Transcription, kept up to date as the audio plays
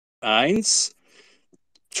1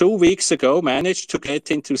 2 weeks ago managed to get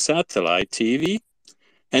into satellite TV,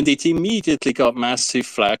 and it immediately got massive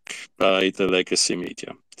flack by the legacy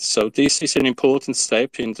media. So this is an important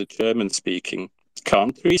step in the German-speaking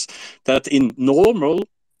countries, that in normal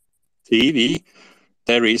TV,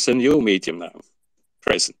 there is a new medium now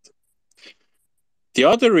present. The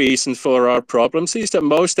other reason for our problems is that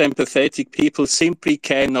most empathetic people simply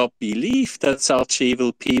cannot believe that such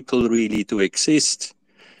evil people really do exist,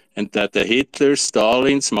 and that the Hitlers,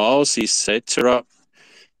 Stalins, Maos, etc.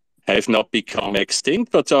 have not become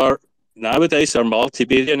extinct, but nowadays are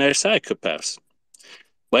multi-billionaire psychopaths.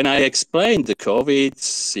 When I explain the COVID,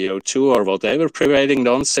 CO2, or whatever prevailing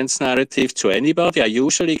nonsense narrative to anybody, I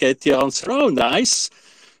usually get the answer, oh, nice.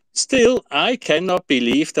 Still, I cannot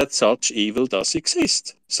believe that such evil does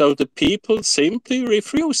exist. So the people simply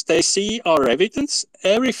refuse. They see our evidence,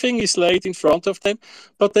 everything is laid in front of them,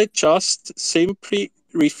 but they just simply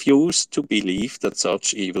refuse to believe that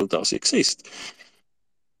such evil does exist.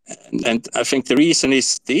 And I think the reason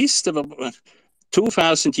is this.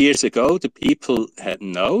 2,000 years ago, the people had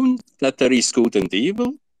known that there is good and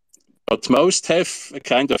evil, but most have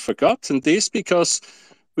kind of forgotten this because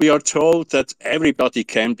we are told that everybody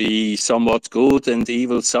can be somewhat good and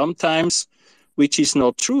evil sometimes, which is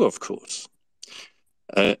not true, of course.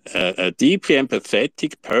 A deeply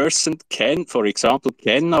empathetic person can, for example,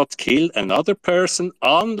 cannot kill another person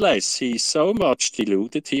unless he is so much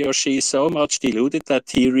deluded, he or she is so much deluded that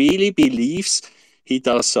he really believes he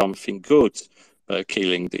does something good by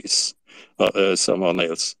killing this someone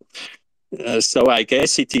else. So I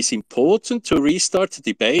guess it is important to restart the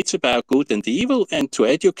debate about good and evil and to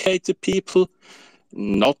educate the people,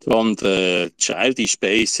 not on the childish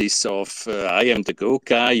basis of I am the good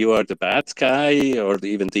guy, you are the bad guy, or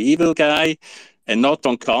even the evil guy, and not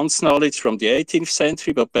on Kant's knowledge from the 18th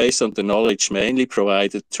century, but based on the knowledge mainly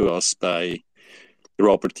provided to us by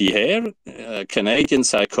Robert E. Hare, a Canadian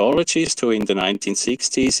psychologist who in the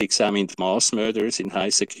 1960s examined mass murderers in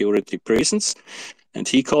high-security prisons, and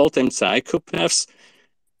he called them psychopaths.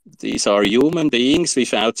 These are human beings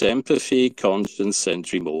without empathy, conscience,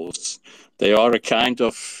 and remorse. They are a kind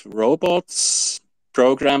of robots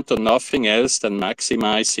programmed on nothing else than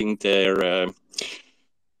maximizing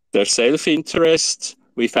their self-interest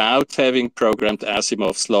without having programmed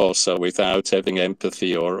Asimov's law, so without having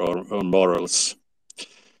empathy or morals.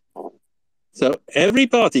 So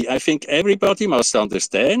everybody, I think everybody must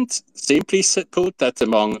understand, simply put, that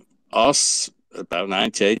among us, about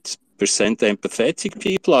 98% empathetic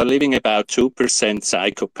people are living about 2%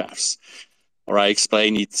 psychopaths. Or I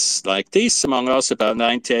explain it like this: among us, about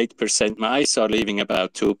 98% mice are living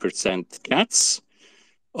about 2% cats.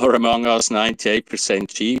 Or among us,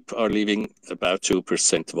 98% sheep are living about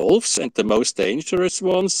 2% wolves. And the most dangerous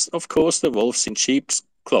ones, of course, the wolves in sheep's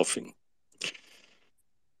clothing.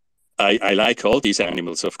 I like all these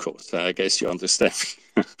animals, of course. I guess you understand.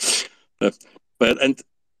 And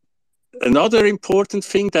another important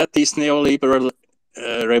thing that this neoliberal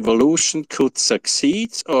revolution could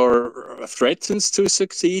succeed or threatens to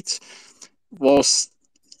succeed was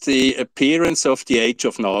the appearance of the age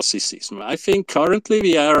of narcissism. I think currently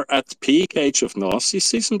we are at peak age of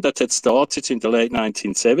narcissism that had started in the late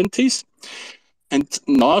 1970s. And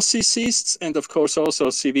narcissists, and of course also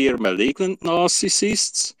severe malignant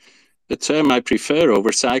narcissists, the term I prefer over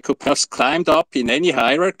psychopaths, climbed up in any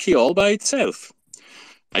hierarchy all by itself.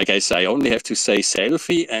 I guess I only have to say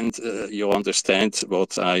selfie and you understand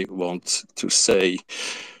what I want to say.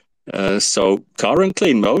 So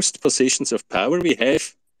currently in most positions of power we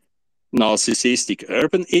have narcissistic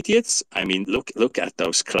urban idiots. I mean, look at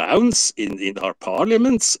those clowns in our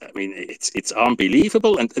parliaments. I mean, it's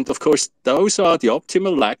unbelievable. And of course, those are the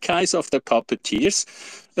optimal lackeys of the puppeteers,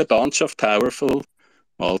 a bunch of powerful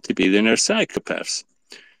multi-billionaire psychopaths.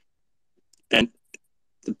 And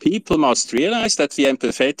the people must realize that the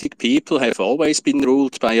empathetic people have always been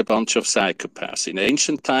ruled by a bunch of psychopaths. In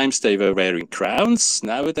ancient times, they were wearing crowns.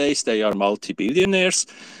 Nowadays, they are multi-billionaires.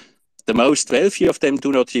 The most wealthy of them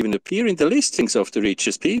do not even appear in the listings of the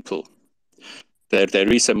richest people.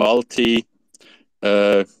 There is a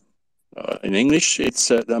in English,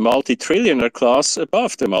 it's a multi-trillionaire class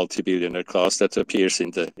above the multi-billionaire class that appears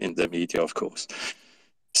in the media, of course.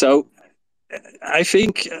 So I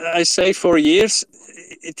think I say for years,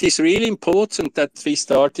 it is really important that we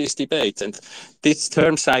start this debate. And this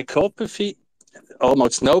term psychopathy,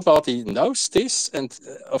 almost nobody knows this. And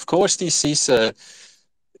of course, this is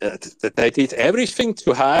that they did everything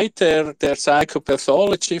to hide their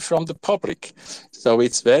psychopathology from the public. So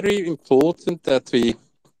it's very important that we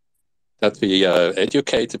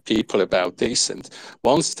educate the people about this. And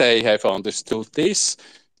once they have understood this,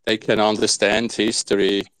 they can understand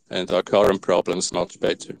history and our current problems much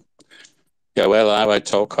better. Yeah, well, now I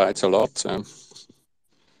talk quite a lot.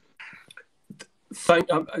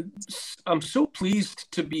 I'm so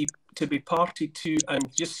pleased to be party to,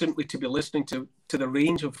 and just simply to be listening to the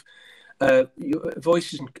range of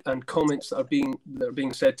voices and comments that are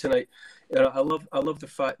being said tonight. I love the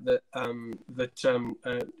fact that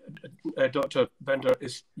Dr. Bender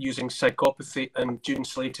is using psychopathy and June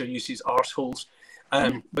Slater uses arseholes,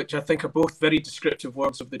 which I think are both very descriptive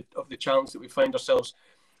words of the challenge that we find ourselves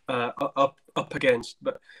up against.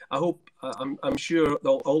 But I hope I'm sure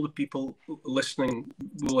all the people listening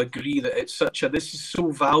will agree that this is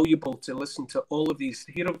so valuable to listen to all of these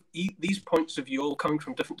points of view all coming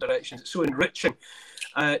from different directions. It's so enriching.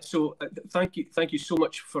 So thank you so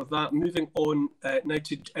much for that. Moving on now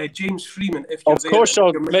to James Freeman, if you're of course,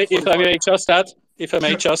 there. Sean, if I may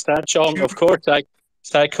just add, Sean, sure. Of course,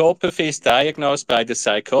 psychopathy is diagnosed by the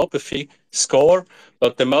psychopathy score,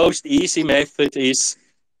 but the most easy method is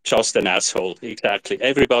just an asshole. Exactly.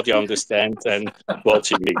 Everybody understands and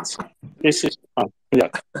what it means. This is fun. Yeah,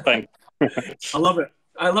 thanks. I love it.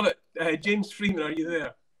 James Freeman, are you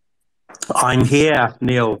there? I'm here,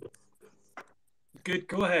 Neil. Good.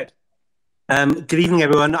 Go ahead. Good evening,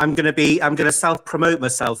 everyone. I'm going to self-promote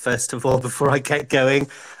myself first of all before I get going.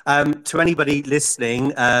 To anybody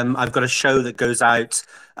listening, I've got a show that goes out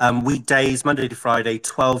weekdays, Monday to Friday,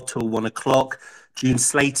 12 till 1 o'clock. June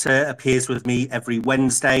Slater appears with me every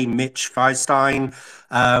Wednesday. Mitch Feinstein.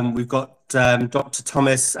 We've got Dr.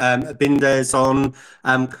 Thomas Binder's on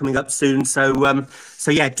coming up soon. So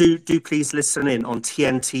yeah, do please listen in on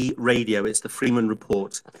TNT Radio. It's the Freeman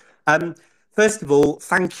Report. First of all,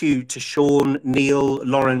 thank you to Sean, Neil,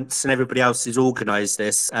 Lawrence, and everybody else who's organised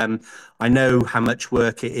this. I know how much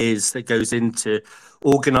work it is that goes into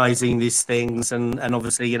organising these things, and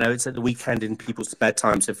obviously, you know, it's at the weekend in people's spare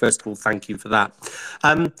time. So first of all, thank you for that.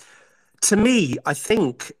 To me, I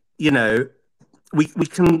think, you know, we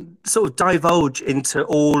can sort of divulge into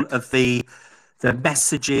all of the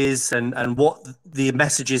messages and what the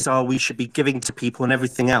messages are we should be giving to people and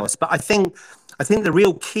everything else. But I think the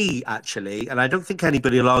real key, actually, and I don't think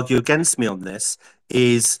anybody will argue against me on this,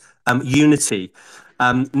 is unity.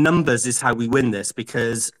 Numbers is how we win this,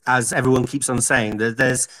 because as everyone keeps on saying,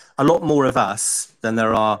 there's a lot more of us than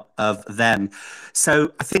there are of them.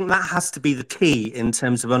 So I think that has to be the key in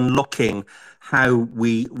terms of unlocking how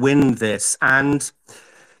we win this. And,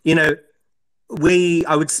 you know,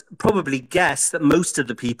 I would probably guess that most of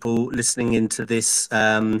the people listening into this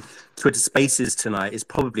Twitter Spaces tonight is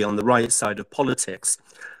probably on the right side of politics.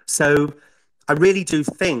 So I really do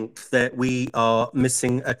think that we are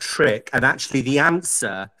missing a trick. And actually the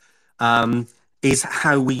answer is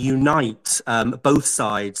how we unite both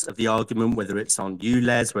sides of the argument, whether it's on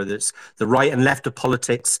ULEZ, whether it's the right and left of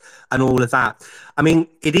politics and all of that. I mean,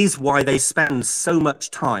 it is why they spend so much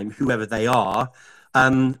time, whoever they are,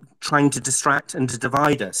 trying to distract and to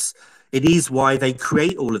divide us. It is why they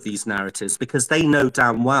create all of these narratives, because they know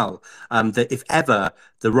damn well that if ever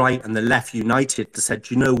the right and the left united to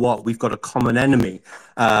said, you know what, we've got a common enemy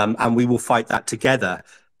and we will fight that together,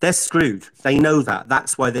 they're screwed. They know that.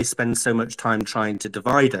 That's why they spend so much time trying to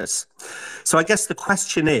divide us. So I guess the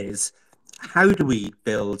question is, how do we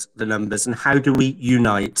build the numbers and how do we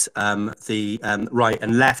unite the right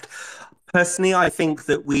and left? Personally, I think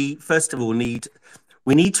that we, first of all, need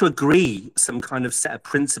to agree some kind of set of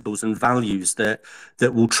principles and values that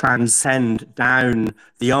will transcend down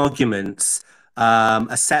the arguments,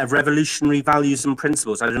 a set of revolutionary values and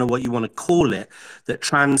principles, I don't know what you want to call it, that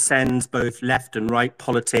transcends both left and right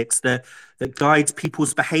politics, that guides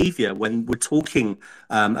people's behaviour when we're talking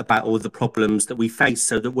about all the problems that we face,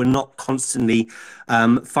 so that we're not constantly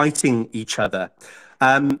fighting each other.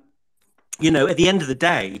 You know, at the end of the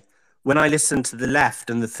day, when I listen to the left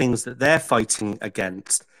and the things that they're fighting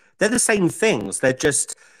against, they're the same things. They're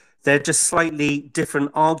just slightly different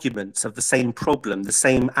arguments of the same problem, the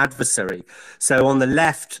same adversary. So on the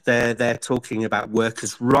left, they're talking about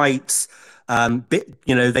workers' rights. You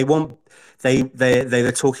know,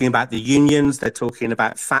 they're talking about the unions. They're talking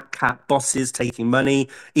about fat cat bosses taking money,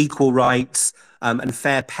 equal rights, and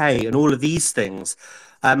fair pay, and all of these things.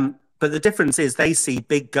 But the difference is they see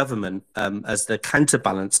big government as the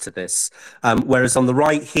counterbalance to this. Whereas on the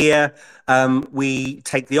right here, we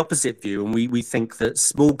take the opposite view, and we think that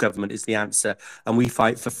small government is the answer, and we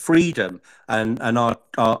fight for freedom and our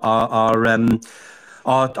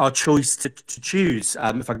choice to choose,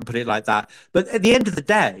 if I can put it like that. But at the end of the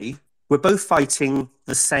day, we're both fighting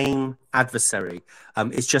the same adversary.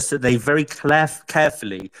 It's just that they very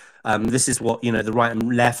carefully, this is what, the right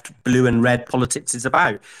and left, blue and red politics is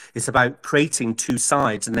about. It's about creating two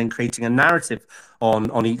sides and then creating a narrative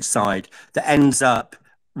on each side that ends up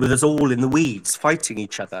with us all in the weeds fighting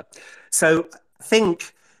each other. So I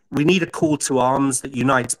think we need a call to arms that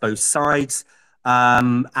unites both sides.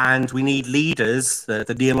 And we need leaders,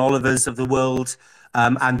 the Neil Olivers of the world,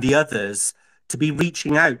 and the others, to be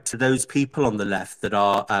reaching out to those people on the left that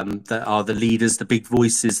are the leaders, the big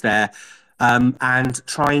voices there, and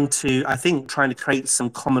trying to create some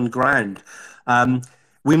common ground.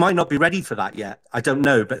 We might not be ready for that yet. I don't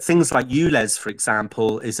know, but things like ULEZ, for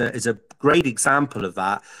example, is a great example of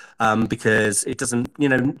that, because it doesn't,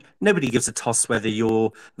 nobody gives a toss whether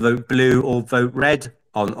you vote blue or vote red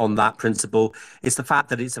on that principle. It's the fact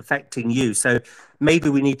that it's affecting you. So maybe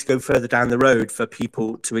we need to go further down the road for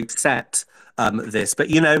people to accept this. But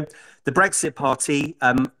the Brexit Party,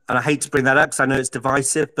 and I hate to bring that up because I know it's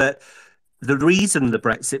divisive, but the reason the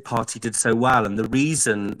Brexit Party did so well and the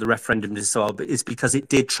reason the referendum did so well is because it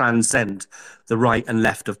did transcend the right and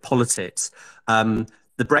left of politics. The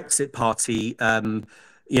Brexit Party, I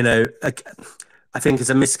think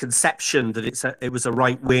is a misconception that it was a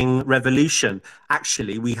right-wing revolution.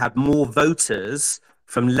 Actually, we had more voters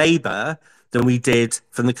from Labour than we did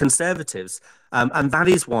from the Conservatives. And that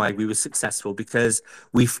is why we were successful, because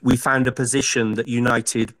we found a position that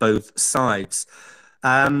united both sides.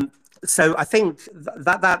 So I think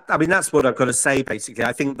that's what I've got to say, basically.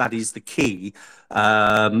 I think that is the key.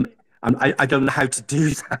 I don't know how to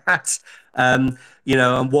do that, and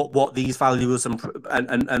what these values and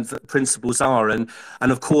principles are. And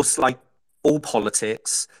of course, like all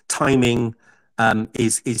politics, timing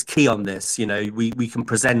is key on this. We can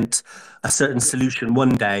present a certain solution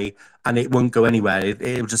one day and it won't go anywhere.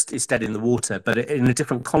 It's dead in the water. But in a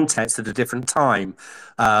different context at a different time,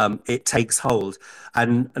 it takes hold.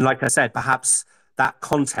 And like I said, perhaps that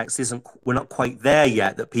context we're not quite there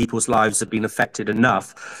yet, that people's lives have been affected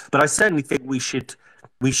enough. But I certainly think we should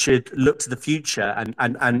look to the future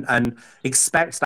and expect